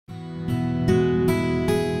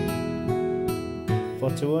For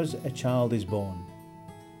to us a child is born,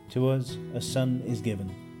 to us a son is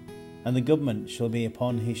given, and the government shall be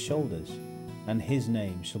upon his shoulders, and his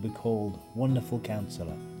name shall be called Wonderful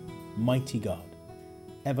Counselor, Mighty God,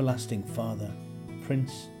 Everlasting Father,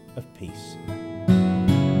 Prince of Peace.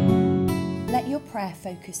 Let your prayer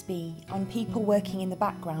focus be on people working in the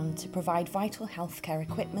background to provide vital healthcare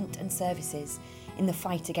equipment and services in the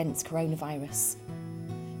fight against coronavirus.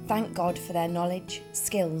 Thank God for their knowledge,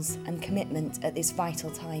 skills and commitment at this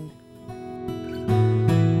vital time.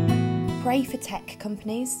 Pray for tech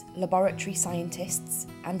companies, laboratory scientists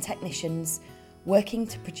and technicians working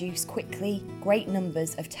to produce quickly great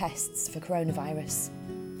numbers of tests for coronavirus.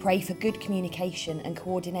 Pray for good communication and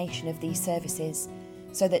coordination of these services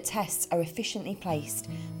so that tests are efficiently placed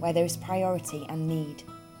where there is priority and need.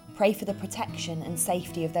 Pray for the protection and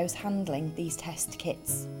safety of those handling these test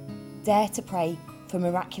kits. Dare to pray for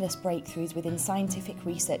miraculous breakthroughs within scientific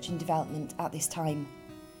research and development at this time.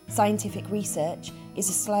 Scientific research is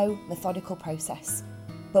a slow, methodical process,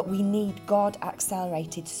 but we need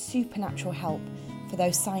God-accelerated supernatural help for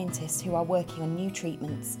those scientists who are working on new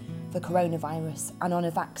treatments for coronavirus and on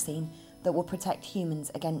a vaccine that will protect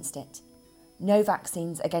humans against it. No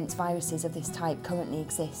vaccines against viruses of this type currently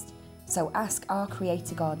exist, so ask our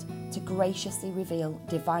Creator God to graciously reveal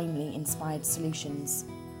divinely inspired solutions.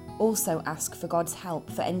 Also ask for God's help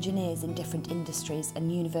for engineers in different industries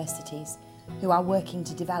and universities who are working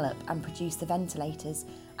to develop and produce the ventilators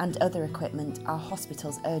and other equipment our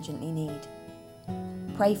hospitals urgently need.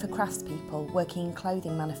 Pray for craftspeople working in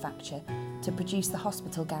clothing manufacture to produce the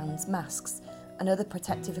hospital gowns, masks and other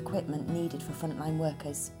protective equipment needed for frontline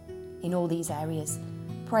workers. In all these areas,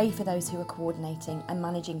 pray for those who are coordinating and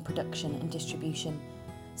managing production and distribution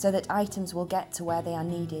so that items will get to where they are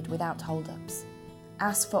needed without hold-ups.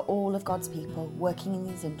 Ask for all of God's people working in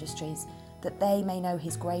these industries that they may know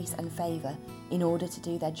His grace and favour in order to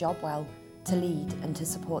do their job well, to lead and to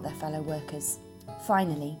support their fellow workers.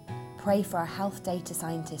 Finally, pray for our health data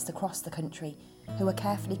scientists across the country who are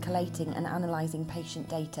carefully collating and analysing patient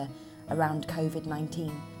data around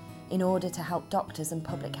COVID-19 in order to help doctors and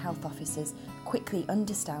public health officers quickly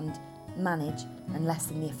understand, manage and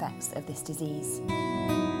lessen the effects of this disease.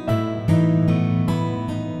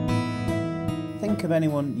 Think of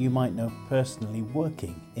anyone you might know personally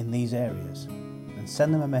working in these areas and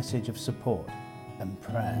send them a message of support and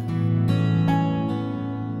prayer.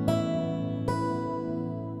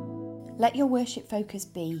 Let your worship focus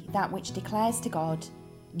be that which declares to God,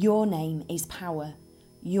 your name is power,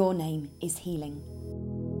 your name is healing.